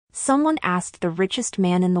Someone asked the richest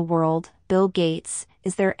man in the world, Bill Gates,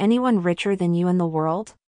 "Is there anyone richer than you in the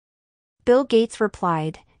world?" Bill Gates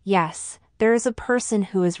replied, "Yes, there is a person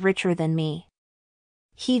who is richer than me."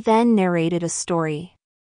 He then narrated a story.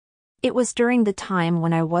 It was during the time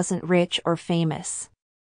when I wasn't rich or famous.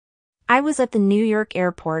 I was at the New York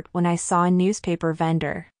airport when I saw a newspaper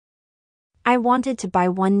vendor. I wanted to buy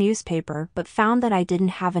one newspaper but found that I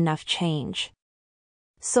didn't have enough change.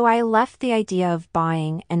 So I left the idea of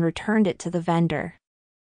buying and returned it to the vendor.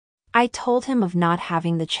 I told him of not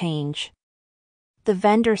having the change. The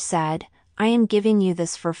vendor said, "I am giving you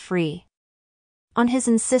this for free." On his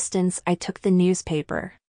insistence, I took the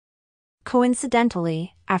newspaper.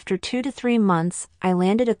 Coincidentally, after 2 to 3 months, I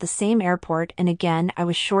landed at the same airport and again I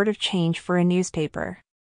was short of change for a newspaper.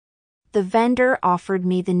 The vendor offered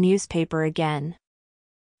me the newspaper again.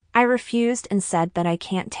 I refused and said that I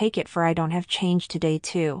can't take it for I don't have change today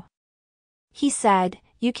too. He said,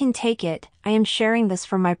 "You can take it, I am sharing this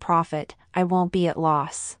for my profit, I won't be at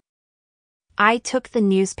loss." I took the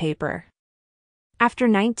newspaper. After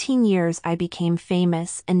 19 years I became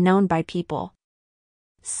famous and known by people.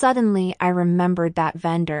 Suddenly I remembered that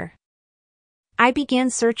vendor. I began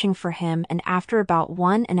searching for him and after about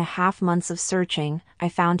 1.5 months of searching, I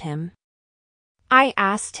found him. I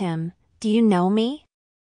asked him, "Do you know me?"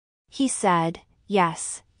 He said,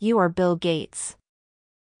 "Yes, you are Bill Gates."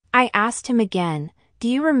 I asked him again, "Do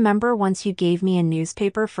you remember once you gave me a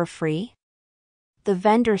newspaper for free?" The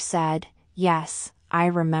vendor said, "Yes, I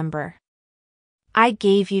remember. I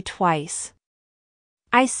gave you twice."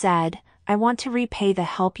 I said, "I want to repay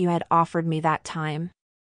the help you had offered me that time.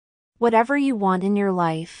 Whatever you want in your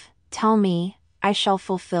life, tell me, I shall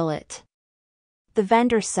fulfill it." The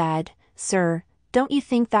vendor said, "Sir, don't you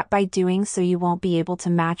think that by doing so you won't be able to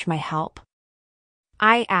match my help?"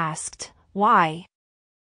 I asked, "Why?"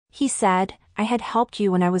 He said, "I had helped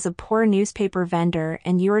you when I was a poor newspaper vendor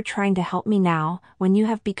and you are trying to help me now, when you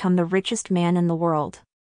have become the richest man in the world.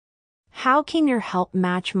 How can your help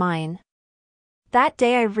match mine?" That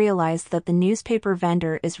day I realized that the newspaper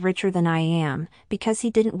vendor is richer than I am, because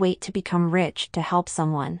he didn't wait to become rich to help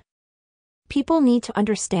someone. People need to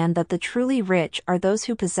understand that the truly rich are those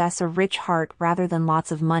who possess a rich heart rather than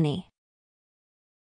lots of money.